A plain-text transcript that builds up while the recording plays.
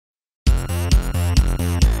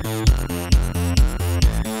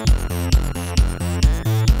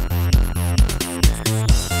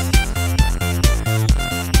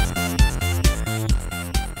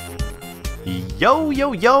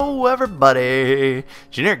Yo, everybody!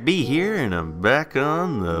 Generikb here, and I'm back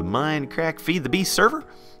on the Mindcrack Feed the Beast server.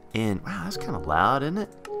 And wow, that's kind of loud, isn't it?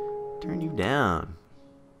 Turn you down.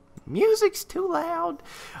 Music's too loud.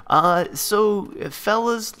 So,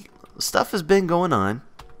 fellas, stuff has been going on.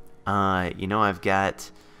 You know, I've got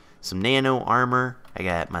some nano armor. I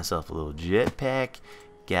got myself a little jetpack.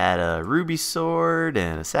 Got a ruby sword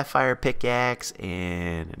and a sapphire pickaxe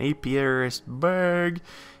and an apiarist bag.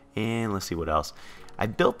 And let's see what else. I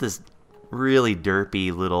built this really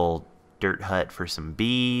derpy little dirt hut for some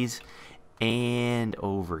bees. And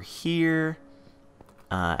over here,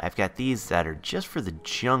 I've got these that are just for the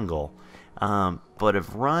jungle. But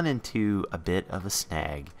have run into a bit of a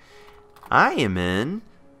snag. I am in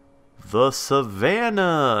the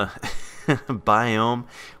savannah biome,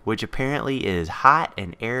 which apparently is hot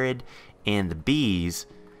and arid. And the bees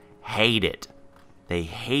hate it. They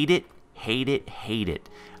hate it, hate it, hate it.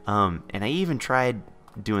 And I even tried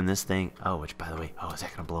doing this thing. Oh, which, by the way, oh, is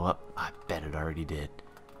that gonna blow up? I bet it already did.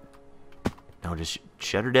 No, just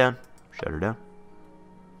shut her down. Shut her down.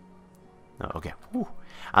 Oh, okay. Whew.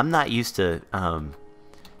 I'm not used to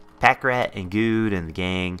Packrat and Good and the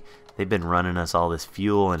gang. They've been running us all this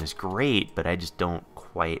fuel, and it's great, but I just don't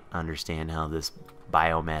quite understand how this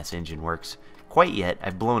biomass engine works quite yet.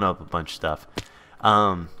 I've blown up a bunch of stuff.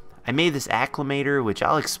 I made this acclimator, which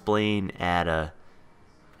I'll explain at a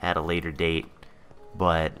later date,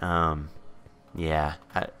 but yeah,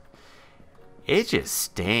 it just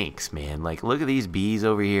stinks, man. Like, look at these bees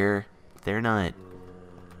over here. They're not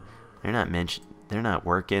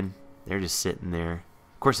working. They're just sitting there.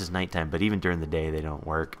 Of course, it's nighttime, but even during the day, they don't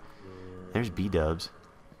work. There's Bdubs.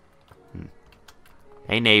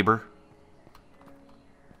 Hey, neighbor.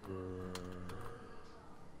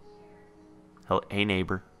 Hey,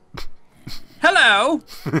 neighbor. Hello.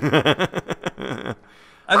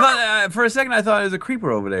 I thought for a second I thought it was a creeper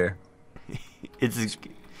over there. It's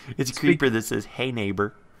a creeper that says, "Hey,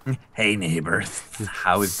 neighbor." Hey, neighbor.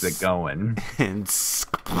 How is it going?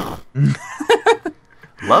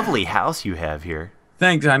 Lovely house you have here.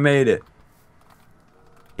 Thanks, I made it.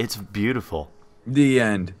 It's beautiful. The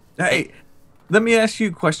end. Hey, let me ask you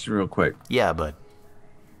a question real quick. Yeah, bud.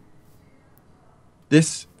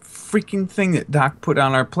 This freaking thing that Doc put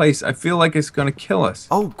on our place, I feel like it's gonna kill us.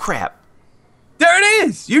 Oh, crap. There it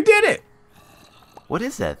is! You did it! What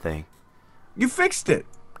is that thing? You fixed it.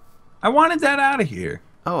 I wanted that out of here.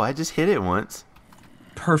 Oh, I just hit it once.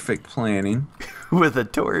 Perfect planning. With a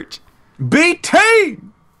torch. BT!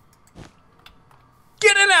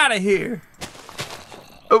 Get it out of here!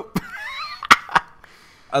 Oh.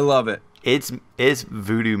 I love it. It's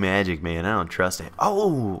voodoo magic, man. I don't trust it.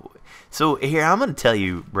 Oh, so here, I'm going to tell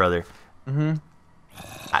you, brother.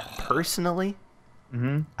 Personally,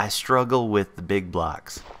 I struggle with the big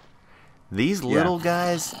blocks. These little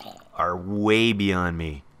guys are way beyond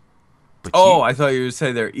me. But I thought you would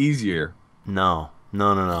say they're easier. No.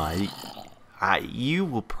 You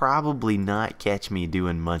will probably not catch me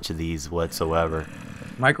doing much of these whatsoever.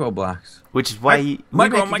 Micro blocks. Which is why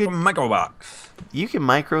micro blocks. You can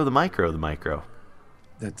micro the micro.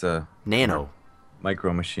 That's a nano.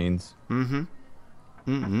 Micro machines.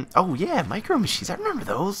 Oh yeah, micro machines. I remember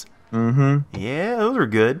those. Yeah, those are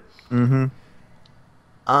good. Brother,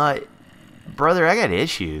 I got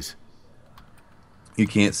issues. You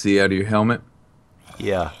can't see out of your helmet?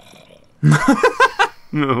 Yeah.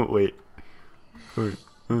 No, wait.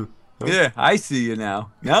 Yeah, I see you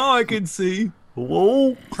now. Now I can see.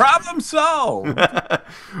 Whoa. Problem solved.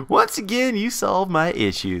 Once again, you solved my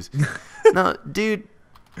issues. No, dude.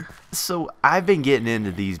 So I've been getting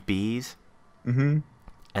into these bees. And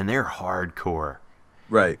they're hardcore.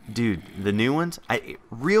 Right. Dude, the new ones.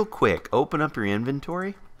 Real quick, open up your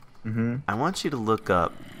inventory. I want you to look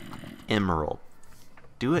up emerald.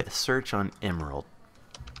 Do a search on emerald.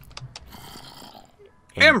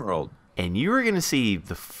 Emerald. And you are going to see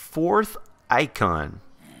the fourth icon.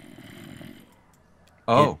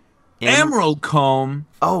 Oh. Emerald comb.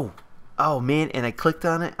 Oh, man. And I clicked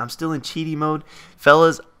on it. I'm still in cheaty mode.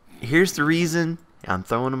 Fellas, here's the reason. I'm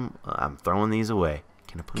throwing these away.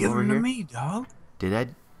 Can I put them over here? Give them to me, dog. Did I?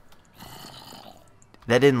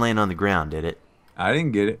 That didn't land on the ground, did it? I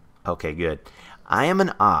didn't get it. Okay, good. I am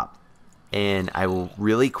an op. And I will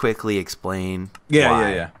really quickly explain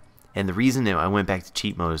why. Yeah. And the reason that I went back to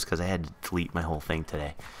cheat mode is because I had to delete my whole thing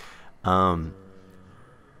today. In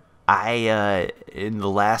the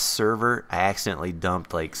last server, I accidentally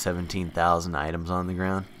dumped like 17,000 items on the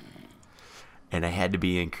ground. And I had to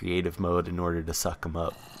be in creative mode in order to suck them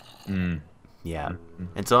up. Yeah.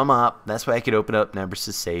 And so I'm up. That's why I could open up Nebrus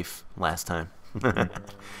is safe last time.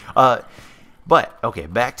 But okay,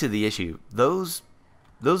 back to the issue. Those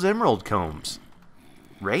emerald combs,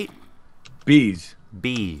 right? Bees.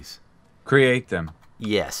 Bees. Create them.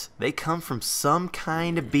 Yes, they come from some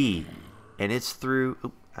kind of bee, and it's through.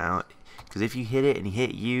 Because if you hit it and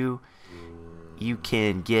hit you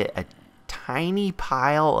can get a tiny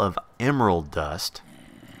pile of emerald dust,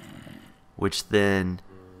 which then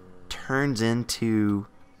turns into.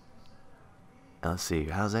 Let's see,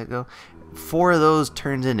 how's that go? 4 of those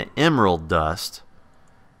turns into emerald dust,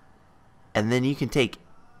 and then you can take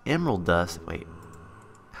emerald dust. Wait,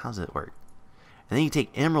 how's it work? And then you take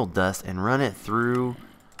emerald dust and run it through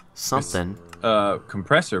something.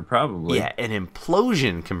 Compressor, probably. Yeah, an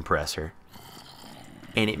implosion compressor.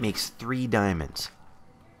 And it makes 3 diamonds.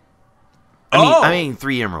 I mean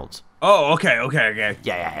 3 emeralds. Oh, okay.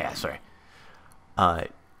 Yeah, sorry.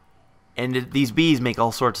 And these bees make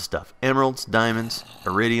all sorts of stuff. Emeralds, diamonds,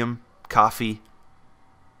 iridium, coffee,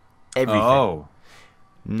 everything. Oh.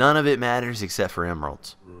 None of it matters except for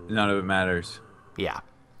emeralds. None of it matters. Yeah.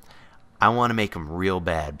 I want to make them real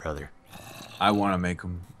bad, brother. I want to make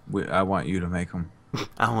them. I want you to make them.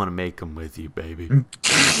 I want to make them with you, baby.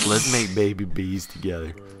 Let's make baby bees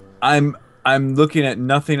together. I'm looking at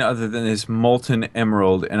nothing other than this molten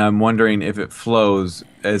emerald, and I'm wondering if it flows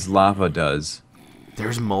as lava does.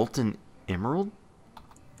 There's molten emerald?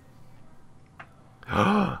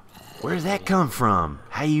 Where does that come from?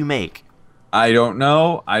 How you make? I don't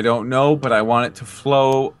know, but I want it to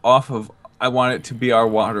flow off of. I want it to be our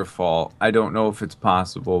waterfall. I don't know if it's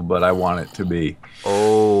possible, but I want it to be.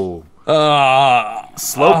 Oh.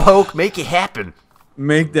 Slowpoke, make it happen.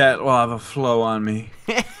 Make that lava flow on me.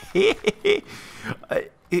 Hit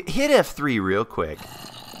F3 real quick.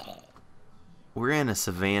 We're in a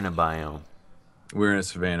savanna biome. We're in a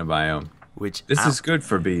savanna biome. Which this is good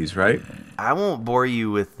for bees, right? I won't bore you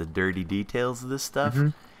with the dirty details of this stuff,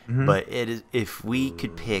 but it is. If we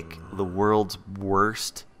could pick the world's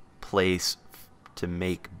worst place to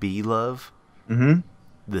make bee love,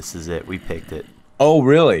 this is it. We picked it. Oh,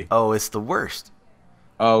 really? Oh, it's the worst.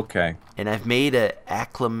 Okay. And I've made a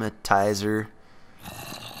acclimatizer,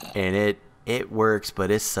 and it works,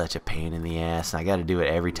 but it's such a pain in the ass. And I got to do it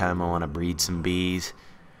every time I want to breed some bees.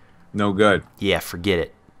 No good. Yeah, forget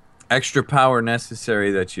it. Extra power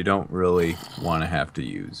necessary that you don't really want to have to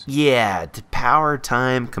use. Yeah, to power,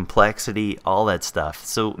 time, complexity, all that stuff.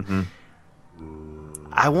 So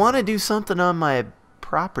I want to do something on my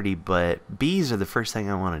property, but bees are the first thing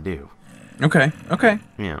I want to do. Okay.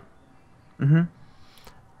 Yeah.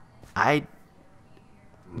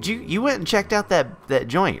 You went and checked out that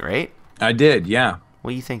joint, right? I did, yeah.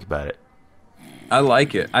 What do you think about it? I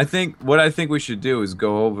like it. I think we should do is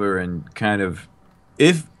go over and kind of,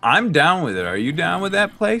 if I'm down with it. Are you down with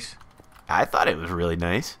that place? I thought it was really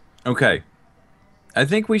nice. Okay. I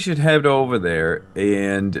think we should head over there,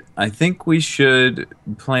 and I think we should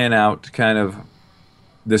plan out kind of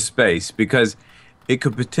the space, because it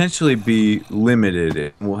could potentially be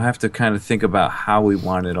limited. We'll have to kind of think about how we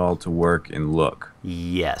want it all to work and look.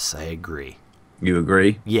 Yes, I agree. You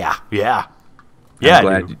agree? Yeah. I'm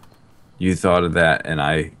glad you thought of that, and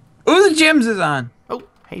I... Oh, the Jim's is on! Oh,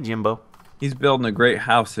 hey, Jimbo. He's building a great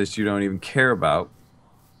house that you don't even care about.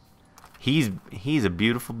 He's a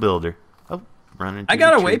beautiful builder. Oh, running. I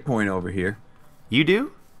got a waypoint over here. You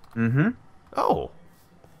do? Oh.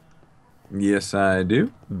 Yes, I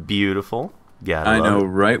do. Beautiful. I know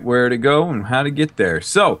right where to go and how to get there.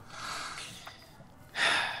 So,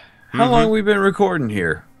 how long have we been recording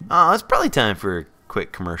here? It's probably time for a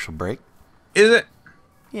quick commercial break. Is it?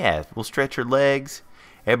 Yeah, we'll stretch your legs.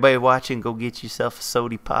 Everybody watching, go get yourself a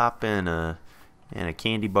sody pop and a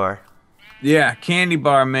candy bar. Yeah, candy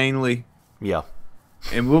bar mainly. Yeah.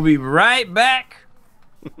 And we'll be right back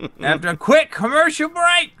after a quick commercial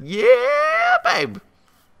break. Yeah, babe.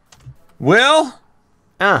 Well,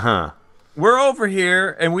 we're over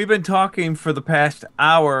here, and we've been talking for the past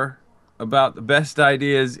hour about the best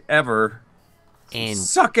ideas ever. And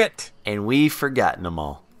suck it. And we've forgotten them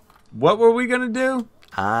all. What were we going to do?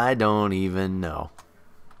 I don't even know.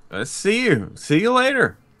 Let's see you. See you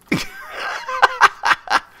later.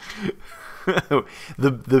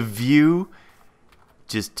 The view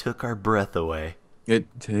just took our breath away. It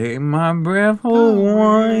take my breath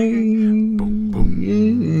away. Boom,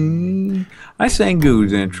 boom. I sang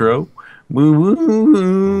Goo's intro. Woo, woo,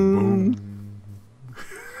 woo.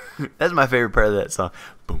 That's my favorite part of that song.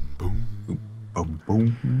 Boom, boom. Boom,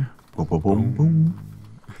 boom. Boom, boom, boom, boom.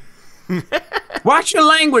 Watch your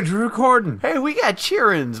language. We're recording. Hey, we got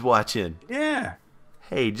cheerins watching. Yeah.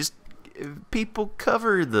 Hey, just people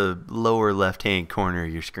cover the lower left-hand corner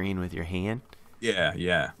of your screen with your hand.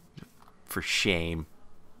 Yeah. For shame.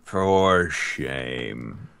 For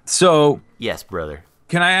shame. So, Yes, brother.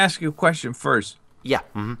 can I ask you a question first? Yeah.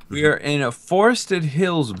 We are in a forested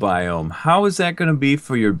hills biome. How is that going to be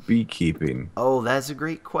for your beekeeping? Oh, that's a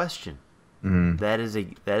great question. That is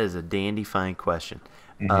a dandy fine question.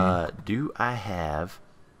 Do I have?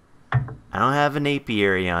 I don't have an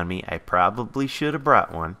apiary on me. I probably should have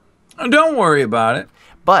brought one, Oh, don't worry about it.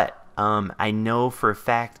 but I know for a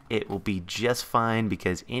fact it will be just fine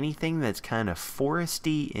because anything that's kind of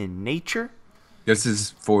foresty in nature. This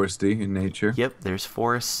is foresty in nature. Yep, there's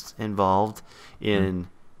forests involved in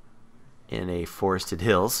a forested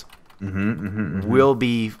hills. Will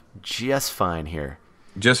be just fine here.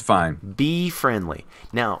 Just fine. Bee friendly.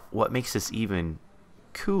 Now, what makes this even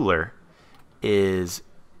cooler is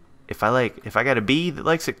if I got a bee that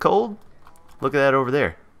likes it cold, look at that over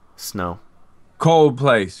there. Snow. Cold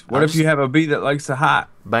place. What if you have a bee that likes the hot?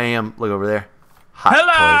 Bam, look over there. Hot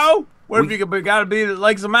Hello! place. What if you got a bee that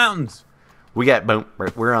likes the mountains? We got boom,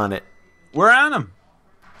 we're on it. We're on them.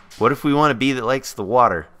 What if we want a bee that likes the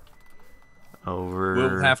water? Over.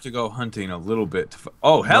 We'll have to go hunting a little bit.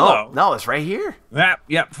 Oh, hello. No, it's right here.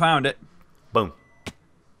 Yep, found it. Boom.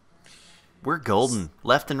 We're golden.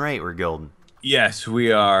 Left and right, we're golden. Yes,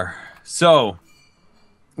 we are. So,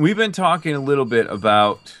 we've been talking a little bit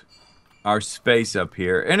about our space up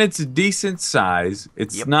here, and it's a decent size.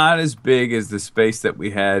 It's not as big as the space that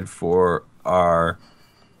we had for our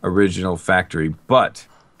original factory, but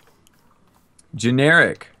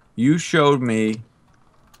Generikb, you showed me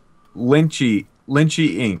Lynchy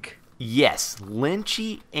ink. Yes,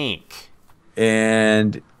 Lynchy ink.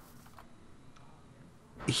 And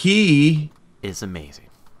he is amazing.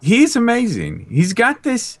 He's amazing. He's got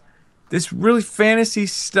this really fantasy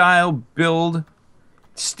style build,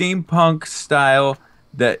 steampunk style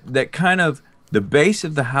that kind of the base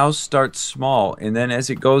of the house starts small, and then as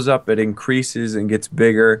it goes up, it increases and gets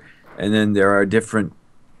bigger, and then there are different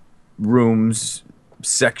rooms,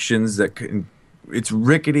 sections that can. It's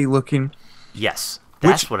rickety looking. Yes,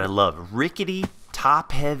 that's what I love. Rickety,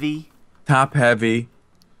 top heavy. Top heavy,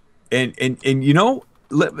 and you know,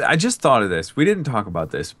 I just thought of this. We didn't talk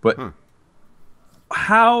about this, but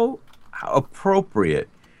how appropriate,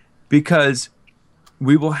 because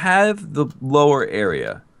we will have the lower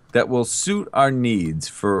area that will suit our needs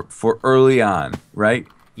for early on, right?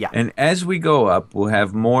 Yeah. And as we go up, we'll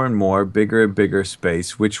have more and more, bigger and bigger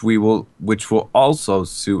space, which will also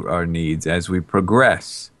suit our needs as we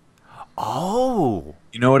progress. Oh.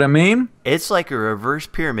 You know what I mean? It's like a reverse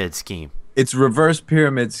pyramid scheme. It's reverse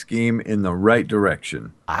pyramid scheme in the right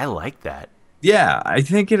direction. I like that. Yeah, I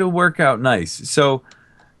think it'll work out nice. So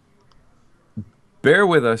bear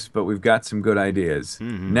with us, but we've got some good ideas.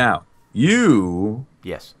 Now, you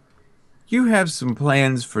have some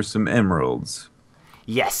plans for some emeralds.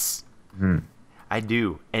 Yes, I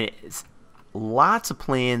do. And it's lots of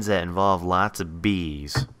plans that involve lots of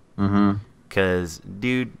bees. Because,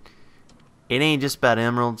 dude, it ain't just about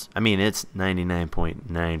emeralds. I mean, it's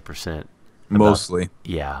 99.9%. Mostly.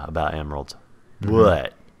 Yeah, about emeralds.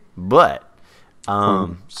 But,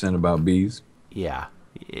 1% about bees. Yeah,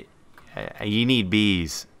 you need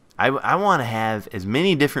bees. I want to have as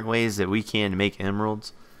many different ways that we can to make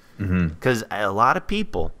emeralds. Because a lot of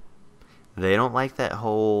people, they don't like that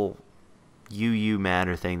whole UU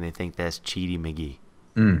matter thing. They think that's Cheaty McGee.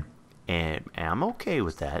 And I'm okay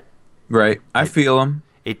with that. Right. I feel them.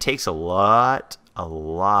 It takes a lot of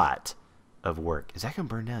work. Is that going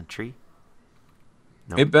to burn down a tree?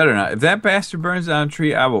 No. It better not. If that bastard burns down a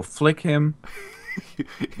tree, I will flick him.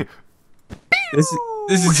 This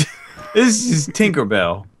is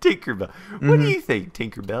Tinkerbell. Tinkerbell. What do you think,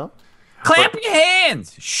 Tinkerbell? Clap your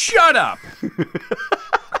hands. Shut up.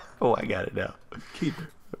 Oh, I got it now. Keep it.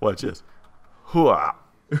 Watch this. Hooah.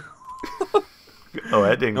 Oh,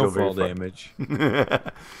 that didn't go very fall far. damage.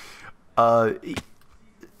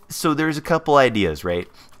 So there's a couple ideas, right?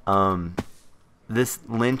 This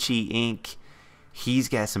Lynchy ink, he's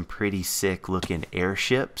got some pretty sick looking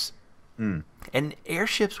airships. And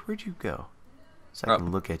airships, where'd you go? So I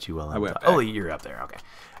can look at you while I'm talking. Oh, you're up there. Okay.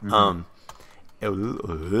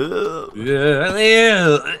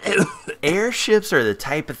 Airships are the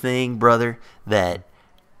type of thing, brother, that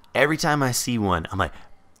every time I see one, I'm like,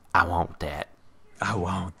 I want that. I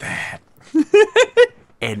want that.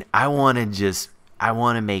 And I want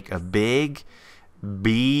to make a big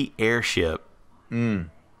bee airship, and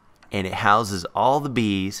it houses all the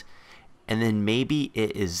bees, and then maybe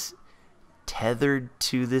it is tethered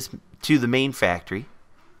to the main factory.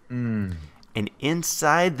 And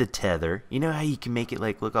inside the tether, you know how you can make it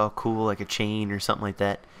like look all cool, like a chain or something like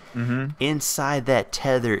that. Inside that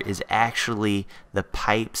tether is actually the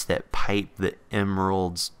pipes that pipe the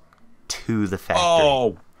emeralds to the factory.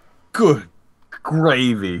 Oh, good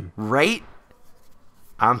gravy. Right?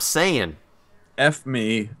 I'm saying. F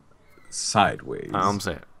me sideways. I'm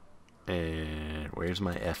saying. And where's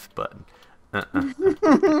my F button?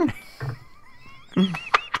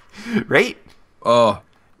 Right? Oh,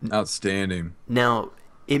 outstanding. Now,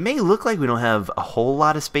 it may look like we don't have a whole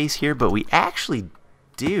lot of space here, but we actually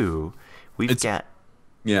do. We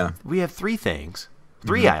have three things.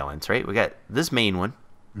 Three islands, right? We got this main one,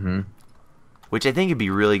 which I think would be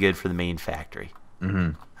really good for the main factory.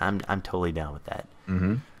 I'm totally down with that.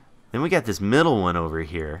 Then we got this middle one over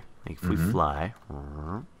here. Like if we fly.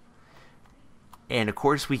 And of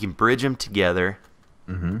course we can bridge them together.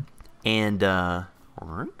 And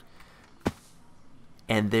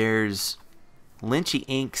there's Lynchy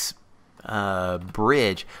Ink's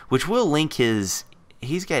bridge, which we'll link his.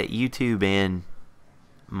 He's got YouTube and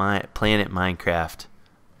my Planet Minecraft.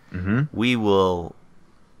 We will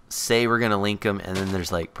say we're gonna link them, and then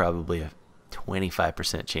there's like probably a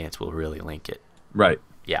 25% chance we'll really link it. Right.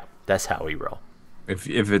 Yeah, that's how we roll. If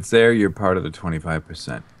it's there, you're part of the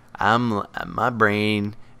 25%. My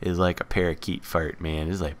brain is like a parakeet fart, man.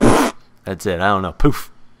 It's like poof. That's it. I don't know.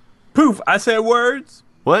 Poof. Poof. I said words.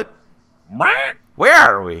 What? Where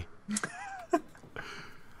are we?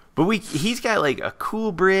 But he's got like a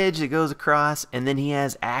cool bridge that goes across, and then he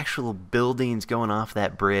has actual buildings going off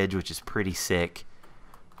that bridge, which is pretty sick.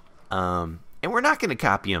 And we're not gonna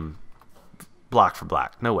copy him block for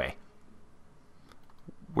block. No way.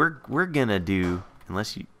 We're gonna do,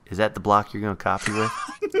 unless you, is that the block you're gonna copy with?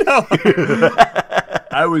 No.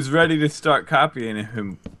 I was ready to start copying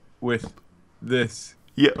him with this.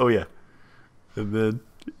 Yeah. Oh yeah. And then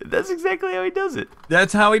that's exactly how he does it.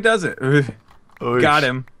 That's how he does it. Got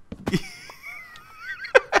him.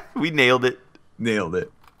 We nailed it. Nailed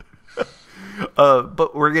it.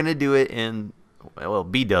 But we're gonna do it in. Well,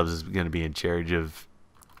 Bdubs is gonna be in charge of.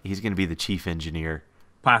 He's gonna be the chief engineer.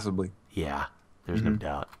 Possibly. Yeah. There's no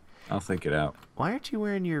doubt. I'll think it out. Why aren't you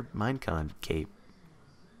wearing your Minecon cape?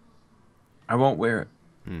 I won't wear it.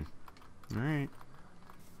 All right.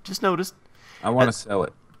 Just noticed. I want to sell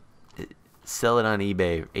it. Sell it on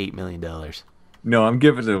eBay, $8 million. No, I'm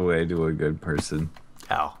giving it away to a good person.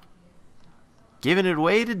 Ow. Giving it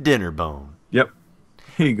away to Dinnerbone. Yep.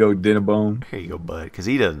 Here you go, Dinnerbone. Here you go, bud, because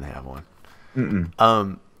he doesn't have one.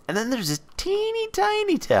 And then there's this teeny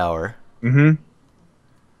tiny tower.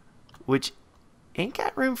 Which ain't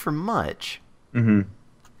got room for much.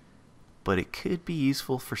 But it could be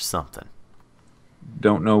useful for something.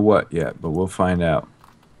 Don't know what yet, but we'll find out.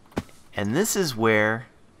 And this is where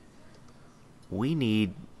we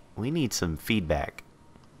need some feedback.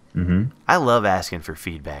 I love asking for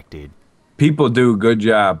feedback, dude. People do a good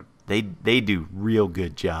job. They do real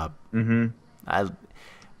good job.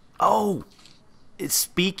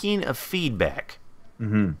 Speaking of feedback.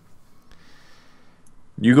 You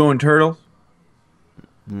going turtles?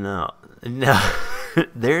 No.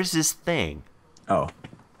 There's this thing. Oh.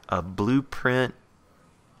 A blueprint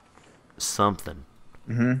something.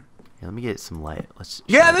 Yeah, let me get some light. Let's.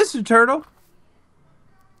 Yeah, this is a turtle.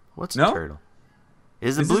 What's a turtle?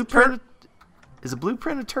 Is a blueprint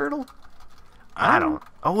a turtle? I don't.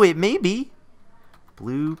 Oh, it may be.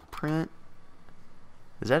 Blueprint.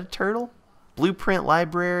 Is that a turtle? Blueprint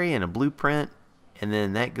library and a blueprint, and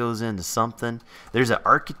then that goes into something. There's an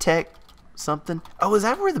architect something. Oh, is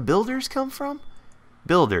that where the builders come from?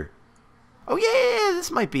 Builder. Oh yeah,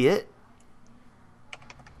 this might be it.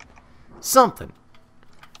 Something.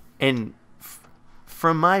 And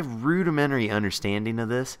from my rudimentary understanding of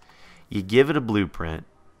this, you give it a blueprint,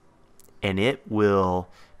 and it will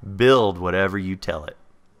build whatever you tell it.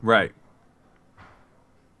 Right.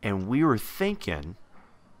 And we were thinking,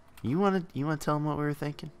 you want to tell them what we were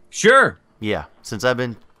thinking? Sure. Yeah, since I've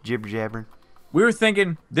been jibber jabbering. We were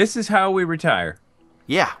thinking this is how we retire.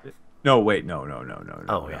 Yeah. No, wait, no.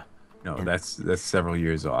 Oh yeah. No, that's several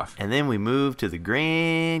years off. And then we moved to the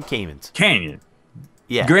Grand Caymans. Canyon.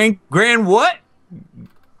 Yeah. Grand what?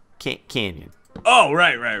 Canyon. Oh,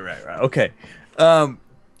 right. Okay.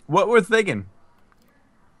 What we're thinking.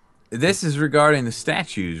 This is regarding the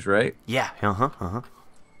statues, right? Yeah.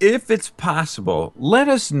 If it's possible, let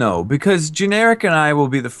us know, because Generikb and I will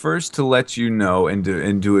be the first to let you know and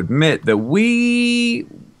to admit that we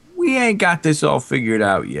ain't got this all figured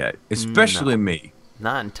out yet, especially me.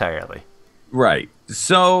 Not entirely. Right.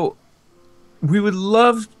 So we would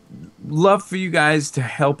love for you guys to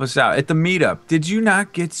help us out at the meetup. Did you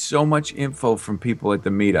not get so much info from people at the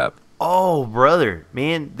meetup? Oh, brother,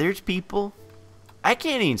 man, there's people. I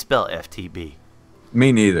can't even spell FTB.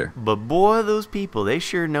 Me neither. But boy, those people, they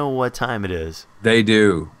sure know what time it is. They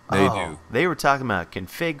do. They do. They were talking about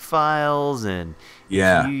config files, and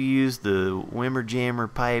Yeah. if you use the Wimmer Jammer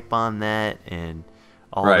pipe on that and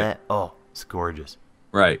all Right. that, oh, it's gorgeous.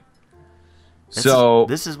 Right.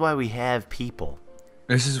 This is why we have people.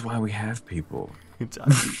 This is why we have people.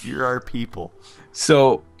 You're our people.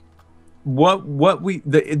 So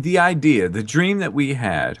the idea, the dream that we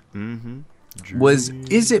had was,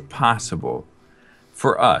 is it possible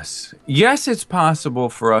for us? Yes, it's possible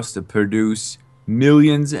for us to produce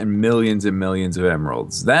millions and millions and millions of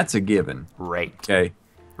emeralds. That's a given. Right. Okay.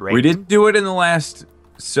 Right. We didn't do it in the last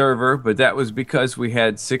server, but that was because we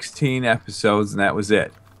had 16 episodes and that was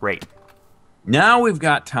it. Right. Now we've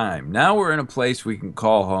got time. Now we're in a place we can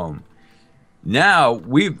call home. Now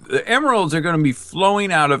the emeralds are going to be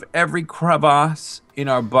flowing out of every crevasse in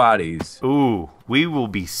our bodies. Ooh, we will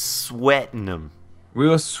be sweating them. We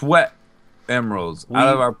will sweat emeralds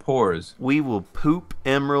out of our pores. We will poop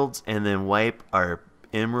emeralds and then wipe our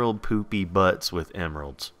emerald poopy butts with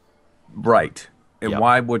emeralds. Right. And Yep.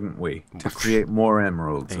 why wouldn't we? To create more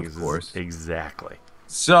emeralds, of course. Exactly.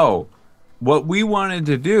 So, what we wanted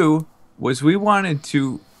to do was we wanted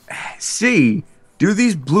to do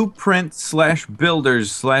these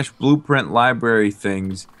blueprint/builders/blueprint library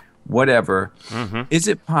things, whatever. Is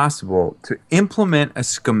it possible to implement a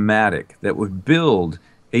schematic that would build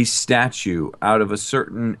a statue out of a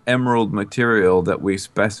certain emerald material that we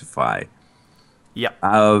specify? Yeah.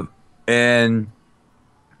 And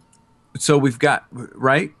so we've got,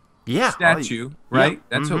 right? Yeah. Statue, right? Yep.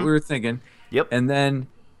 That's what we were thinking. Yep. And then,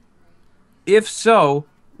 if so,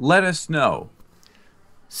 let us know.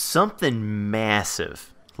 Something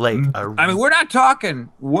massive. Like I mean, we're not talking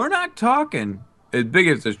as big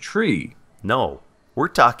as a tree. No. We're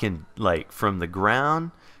talking like from the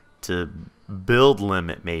ground to build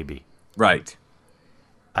limit maybe. Right.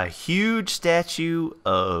 A huge statue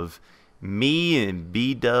of me and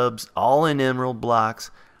Bdubs all in emerald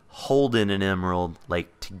blocks holding an emerald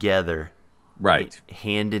like together. Right. Like,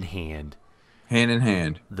 hand in hand. Hand in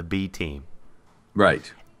hand. The B team.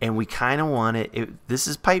 Right. And we kind of want it. This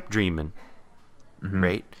is pipe dreaming,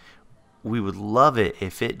 right? We would love it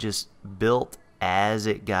if it just built as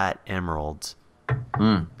it got emeralds.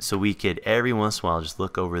 So we could every once in a while just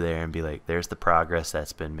look over there and be like, there's the progress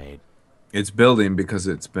that's been made. It's building because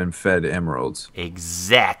it's been fed emeralds.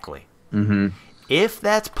 Exactly. If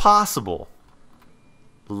that's possible,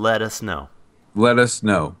 let us know. Let us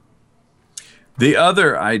know. The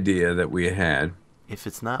other idea that we had. If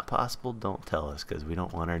it's not possible, don't tell us because we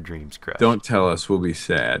don't want our dreams crushed. Don't tell us. We'll be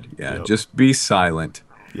sad. Yeah. Yep. Just be silent.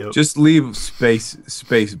 Yep. Just leave space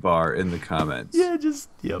bar in the comments. Yeah, just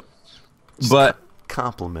But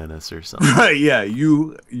compliment us or something. yeah,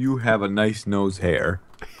 you have a nice nose hair.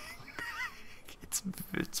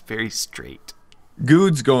 It's very straight.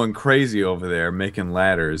 Good's going crazy over there, making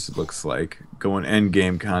ladders, it looks like. Going end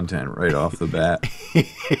game content right off the bat.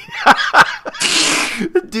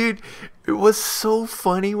 Dude, what's so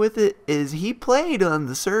funny with it is he played on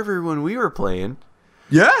the server when we were playing.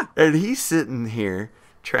 Yeah. And he's sitting here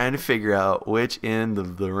trying to figure out which end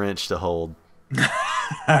of the wrench to hold.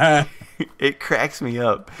 It cracks me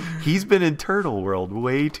up. He's been in Turtle World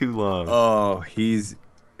way too long. Oh, he's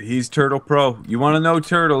Turtle Pro. You want to know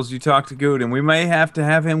turtles, you talk to Good, and we may have to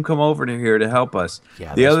have him come over to here to help us.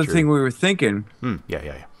 Yeah, the that's other true. thing we were thinking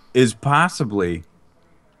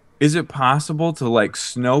is it possible to like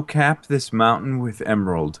snow cap this mountain with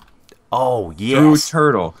emerald? Oh, yes. Through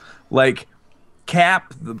turtle. Like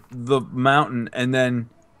cap the mountain and then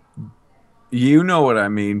you know what I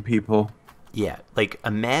mean, people. Yeah, like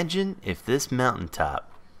imagine if this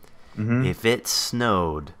mountaintop, if it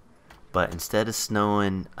snowed, but instead of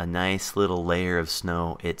snowing a nice little layer of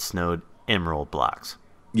snow, it snowed emerald blocks.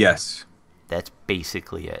 Yes. That's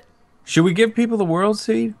basically it. Should we give people the world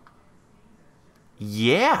seed?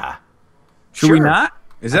 Yeah. Should we not?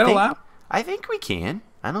 Is that allowed? I think we can.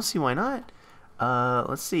 I don't see why not.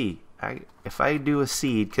 Let's see. If I do a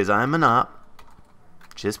seed, because I'm an op,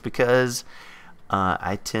 just because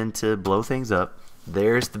I tend to blow things up.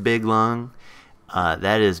 There's the big lung.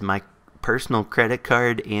 That is my personal credit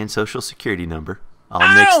card and social security number. All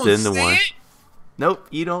mixed into one. Nope,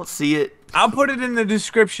 you don't see it. I'll put it in the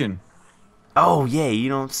description. Oh, yeah, you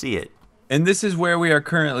don't see it. And this is where we are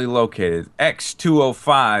currently located.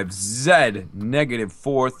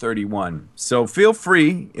 X205Z-431. So feel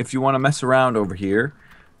free if you want to mess around over here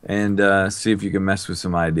and see if you can mess with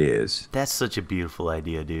some ideas. That's such a beautiful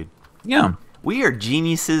idea, dude. Yeah. We are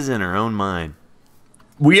geniuses in our own mind.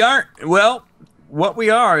 We aren't, well, what we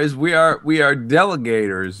are is we are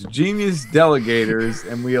delegators, genius delegators,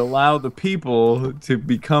 and we allow the people to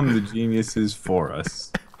become the geniuses for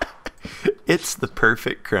us. It's the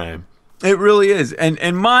perfect crime. It really is. And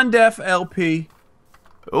Mondef LP,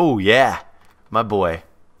 Oh, yeah. My boy.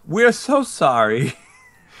 we're so sorry.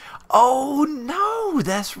 Oh, no.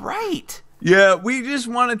 That's right. Yeah, we just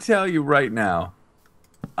want to tell you right now.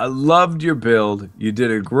 I loved your build. You did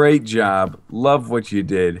a great job. Love what you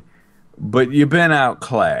did. But you've been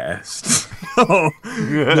outclassed.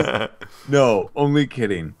 No, only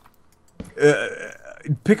kidding.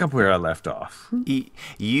 Pick up where I left off.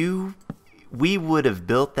 We would have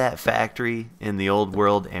built that factory in the old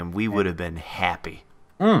world, and we would have been happy.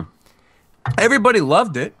 Everybody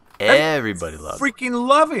loved it. Everybody loved it. Freaking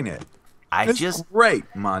loving it. It's great,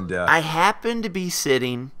 Monda. I happened to be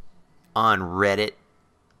sitting on Reddit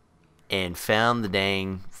and found the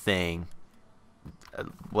dang thing.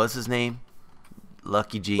 What's his name?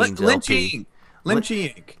 Lucky Jeans LP.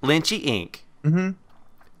 Lynchy Inc. Lynchy Inc. Mm-hmm.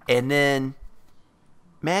 And then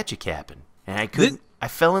magic happened, and I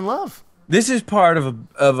fell in love. This is part of a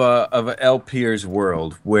LPer's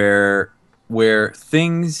world where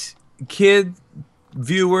things,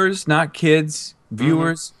 viewers, not kids,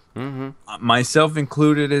 viewers, myself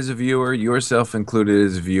included as a viewer, yourself included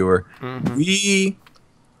as a viewer,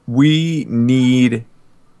 we need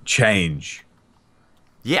change.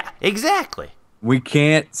 Yeah, exactly. We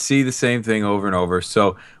can't see the same thing over and over,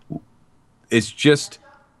 so it's just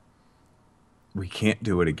we can't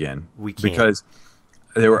do it again. We can't. Because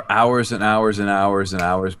there were hours and hours and hours and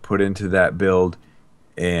hours put into that build,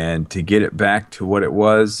 and to get it back to what it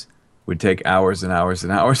was would take hours and hours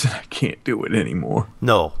and hours, and I can't do it anymore.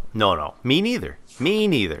 No. Me neither.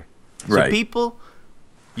 So Right. people,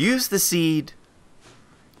 use the seed.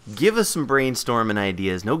 Give us some brainstorming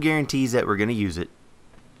ideas. No guarantees that we're going to use it.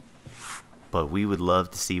 But we would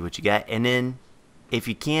love to see what you got. And then, if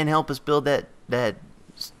you can help us build that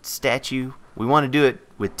statue, we want to do it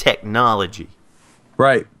with technology.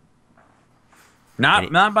 Right.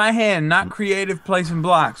 Not by hand, not creative placing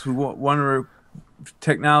blocks. We want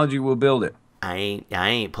technology will build it. I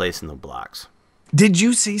ain't placing the blocks. Did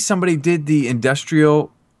you see somebody did the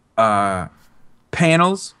industrial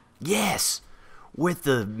panels? Yes, with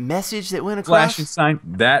the message that went across. Flashing sign.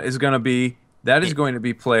 That is going to be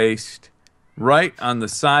placed right on the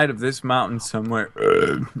side of this mountain somewhere.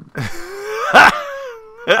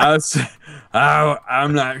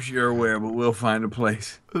 I'm not sure where, but we'll find a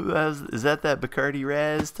place. Is that Bacardi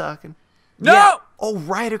Raz talking? No! Yeah. Oh,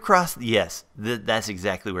 right across. Yes, that's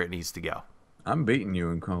exactly where it needs to go. I'm beating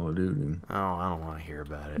you in Call of Duty. Oh, I don't want to hear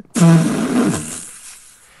about it.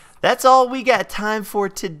 That's all we got time for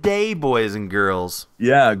today, boys and girls.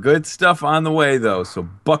 Yeah, good stuff on the way, though, so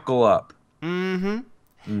buckle up. And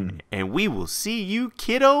we will see you,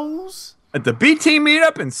 kiddos, at the BT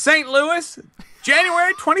meetup in St. Louis,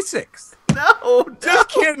 January 26th. No, just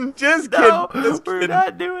kidding. We're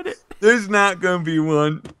not doing it. There's not going to be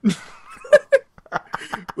one.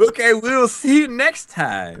 Okay, we'll see you next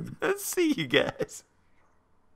time. Let's see you guys.